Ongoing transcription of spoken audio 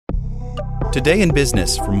Today in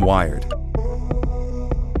Business from Wired.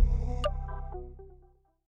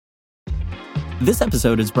 This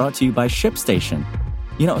episode is brought to you by ShipStation.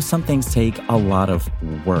 You know, some things take a lot of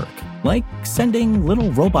work, like sending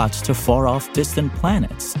little robots to far-off distant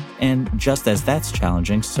planets. And just as that's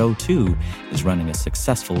challenging, so too is running a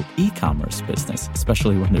successful e-commerce business,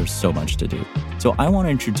 especially when there's so much to do. So I want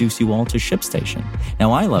to introduce you all to ShipStation.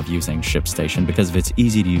 Now, I love using ShipStation because of its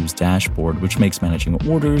easy-to-use dashboard, which makes managing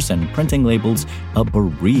orders and printing labels a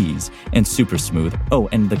breeze and super smooth. Oh,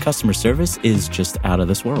 and the customer service is just out of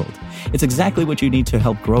this world. It's exactly what you need to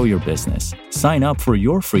help grow your business. Sign up for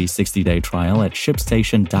your free 60-day trial at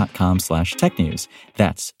shipstation.com/technews.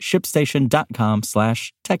 That's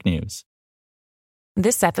shipstation.com/technews.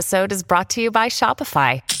 This episode is brought to you by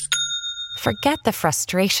Shopify. Forget the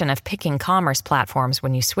frustration of picking commerce platforms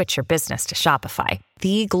when you switch your business to Shopify,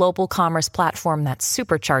 the global commerce platform that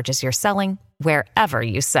supercharges your selling wherever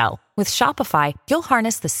you sell. With Shopify, you'll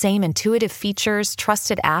harness the same intuitive features,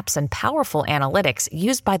 trusted apps, and powerful analytics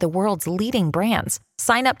used by the world's leading brands.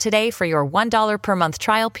 Sign up today for your $1 per month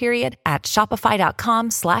trial period at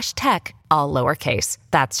shopify.com/tech, all lowercase.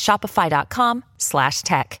 That's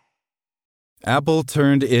shopify.com/tech. Apple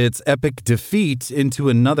turned its Epic defeat into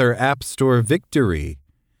another App Store victory.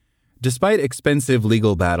 Despite expensive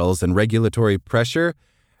legal battles and regulatory pressure,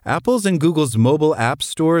 Apple's and Google's mobile app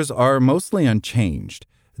stores are mostly unchanged.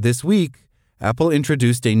 This week, Apple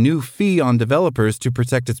introduced a new fee on developers to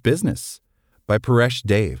protect its business. By Paresh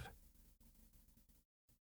Dave.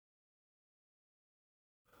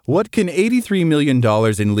 What can $83 million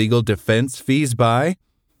in legal defense fees buy?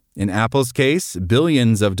 In Apple's case,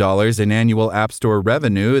 billions of dollars in annual App Store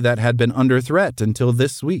revenue that had been under threat until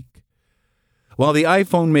this week. While the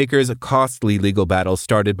iPhone maker's costly legal battle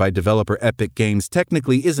started by developer Epic Games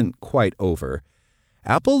technically isn't quite over,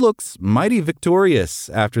 Apple looks mighty victorious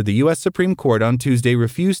after the U.S. Supreme Court on Tuesday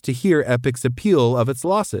refused to hear Epic's appeal of its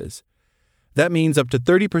losses. That means up to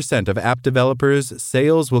 30% of app developers'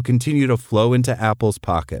 sales will continue to flow into Apple's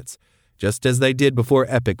pockets, just as they did before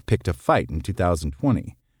Epic picked a fight in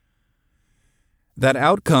 2020. That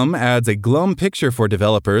outcome adds a glum picture for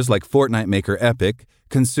developers like Fortnite maker Epic,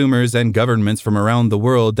 consumers and governments from around the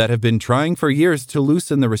world that have been trying for years to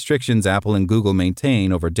loosen the restrictions Apple and Google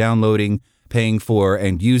maintain over downloading, paying for,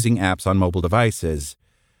 and using apps on mobile devices.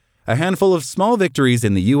 A handful of small victories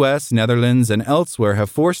in the U.S., Netherlands, and elsewhere have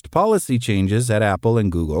forced policy changes at Apple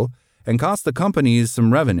and Google and cost the companies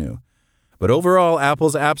some revenue. But overall,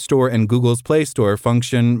 Apple's App Store and Google's Play Store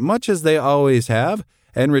function much as they always have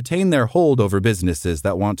and retain their hold over businesses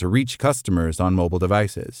that want to reach customers on mobile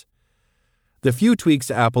devices. The few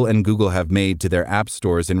tweaks Apple and Google have made to their app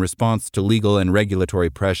stores in response to legal and regulatory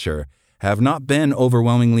pressure have not been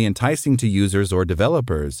overwhelmingly enticing to users or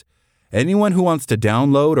developers. Anyone who wants to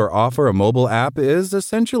download or offer a mobile app is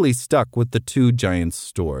essentially stuck with the two giant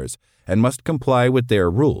stores and must comply with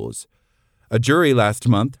their rules. A jury last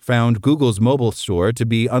month found Google's mobile store to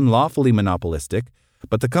be unlawfully monopolistic,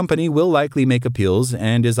 but the company will likely make appeals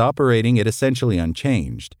and is operating it essentially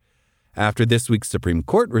unchanged. After this week's Supreme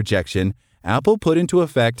Court rejection, Apple put into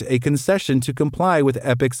effect a concession to comply with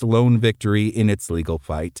Epic's lone victory in its legal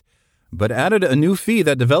fight, but added a new fee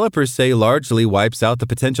that developers say largely wipes out the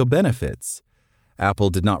potential benefits. Apple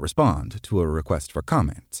did not respond to a request for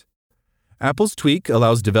comment. Apple's tweak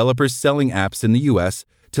allows developers selling apps in the U.S.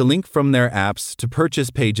 to link from their apps to purchase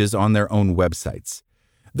pages on their own websites.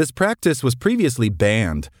 This practice was previously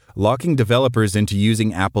banned, locking developers into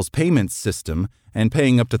using Apple's payments system and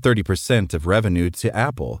paying up to 30% of revenue to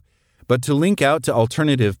Apple. But to link out to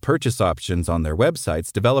alternative purchase options on their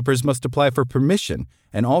websites, developers must apply for permission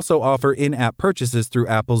and also offer in-app purchases through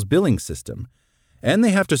Apple's billing system. And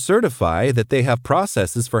they have to certify that they have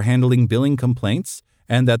processes for handling billing complaints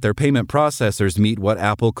and that their payment processors meet what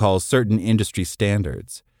Apple calls certain industry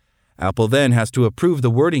standards. Apple then has to approve the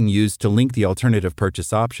wording used to link the alternative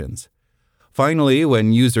purchase options. Finally,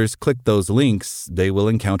 when users click those links, they will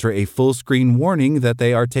encounter a full-screen warning that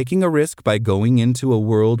they are taking a risk by going into a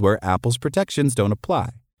world where Apple's protections don't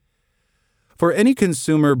apply. For any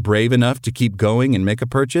consumer brave enough to keep going and make a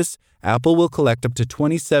purchase, Apple will collect up to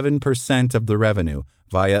 27% of the revenue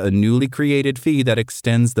via a newly created fee that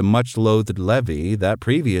extends the much-loathed levy that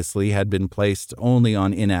previously had been placed only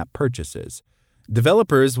on in-app purchases.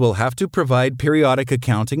 Developers will have to provide periodic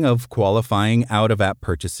accounting of qualifying out-of-app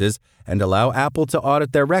purchases and allow Apple to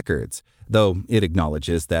audit their records, though it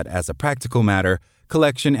acknowledges that as a practical matter,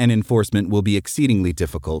 collection and enforcement will be exceedingly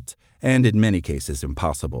difficult and in many cases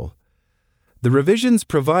impossible. The revisions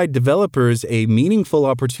provide developers a meaningful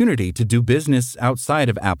opportunity to do business outside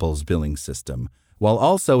of Apple's billing system, while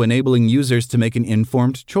also enabling users to make an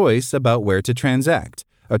informed choice about where to transact,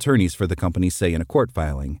 attorneys for the company say in a court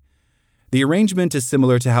filing. The arrangement is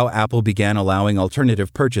similar to how Apple began allowing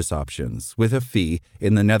alternative purchase options, with a fee,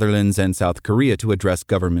 in the Netherlands and South Korea to address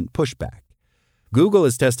government pushback. Google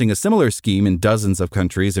is testing a similar scheme in dozens of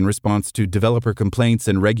countries in response to developer complaints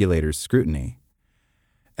and regulators' scrutiny.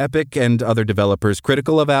 Epic and other developers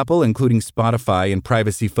critical of Apple, including Spotify and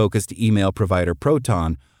privacy-focused email provider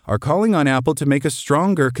Proton, are calling on Apple to make a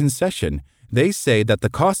stronger concession. They say that the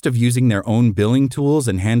cost of using their own billing tools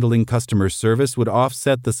and handling customer service would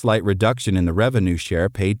offset the slight reduction in the revenue share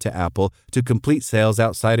paid to Apple to complete sales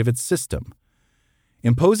outside of its system.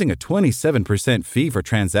 Imposing a 27% fee for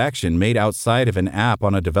transaction made outside of an app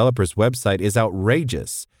on a developer's website is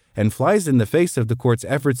outrageous and flies in the face of the court's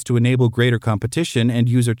efforts to enable greater competition and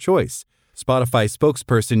user choice, Spotify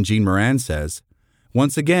spokesperson Gene Moran says.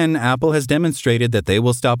 Once again, Apple has demonstrated that they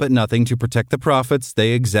will stop at nothing to protect the profits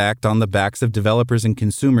they exact on the backs of developers and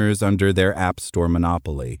consumers under their App Store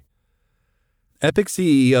monopoly. Epic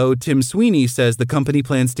CEO Tim Sweeney says the company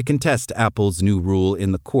plans to contest Apple's new rule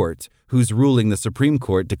in the court, whose ruling the Supreme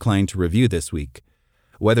Court declined to review this week.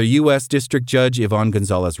 Whether U.S. District Judge Yvonne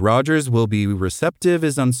Gonzalez-Rogers will be receptive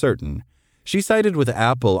is uncertain. She sided with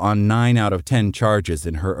Apple on 9 out of 10 charges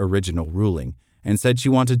in her original ruling, and said she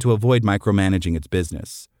wanted to avoid micromanaging its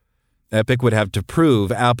business. Epic would have to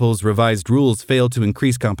prove Apple's revised rules failed to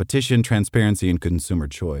increase competition, transparency, and consumer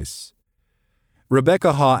choice.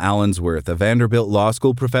 Rebecca Haw-Allensworth, a Vanderbilt Law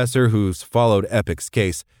School professor who's followed Epic's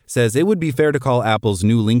case, says it would be fair to call Apple's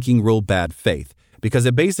new linking rule bad faith because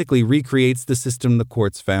it basically recreates the system the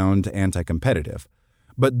courts found anti-competitive.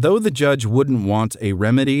 But though the judge wouldn't want a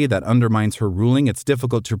remedy that undermines her ruling, it's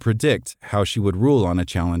difficult to predict how she would rule on a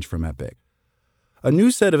challenge from Epic. A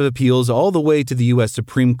new set of appeals all the way to the U.S.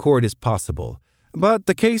 Supreme Court is possible, but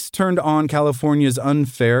the case turned on California's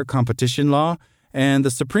unfair competition law, and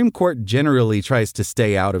the Supreme Court generally tries to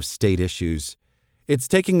stay out of state issues. Its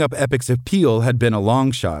taking up Epic's appeal had been a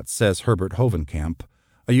long shot, says Herbert Hovenkamp,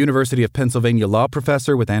 a University of Pennsylvania law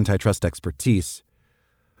professor with antitrust expertise.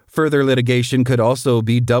 Further litigation could also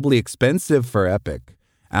be doubly expensive for Epic.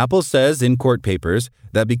 Apple says in court papers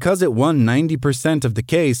that because it won 90% of the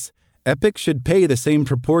case, Epic should pay the same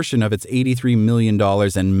proportion of its $83 million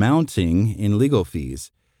and mounting in legal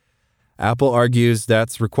fees. Apple argues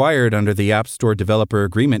that's required under the App Store developer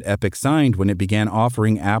agreement Epic signed when it began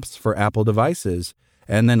offering apps for Apple devices,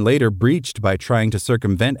 and then later breached by trying to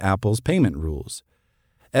circumvent Apple's payment rules.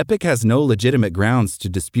 Epic has no legitimate grounds to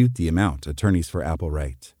dispute the amount, attorneys for Apple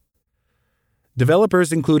write.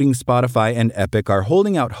 Developers including Spotify and Epic are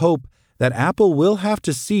holding out hope that Apple will have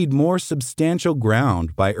to cede more substantial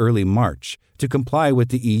ground by early March to comply with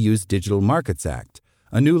the EU's Digital Markets Act,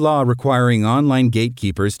 a new law requiring online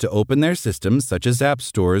gatekeepers to open their systems, such as app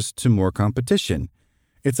stores, to more competition.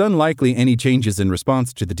 It's unlikely any changes in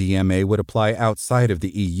response to the DMA would apply outside of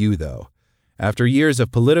the EU, though. After years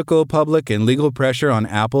of political, public, and legal pressure on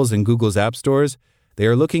Apple's and Google's app stores, they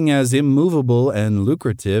are looking as immovable and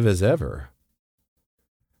lucrative as ever.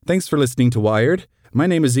 Thanks for listening to Wired. My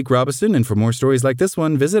name is Zeke Robison, and for more stories like this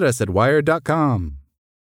one, visit us at Wired.com.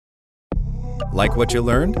 Like what you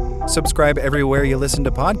learned? Subscribe everywhere you listen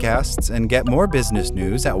to podcasts and get more business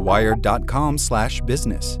news at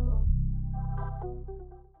Wired.com/business.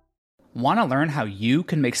 Want to learn how you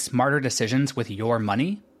can make smarter decisions with your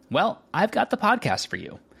money? Well, I've got the podcast for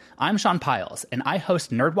you. I'm Sean Piles, and I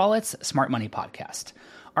host NerdWallet's Smart Money Podcast.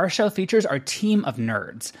 Our show features our team of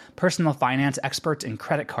nerds, personal finance experts in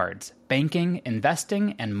credit cards, banking,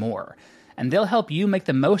 investing, and more. And they'll help you make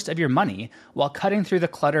the most of your money while cutting through the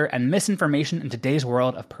clutter and misinformation in today's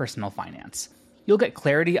world of personal finance. You'll get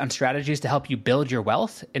clarity on strategies to help you build your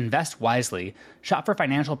wealth, invest wisely, shop for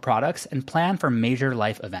financial products, and plan for major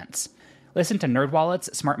life events. Listen to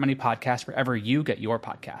NerdWallet's Smart Money Podcast wherever you get your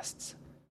podcasts.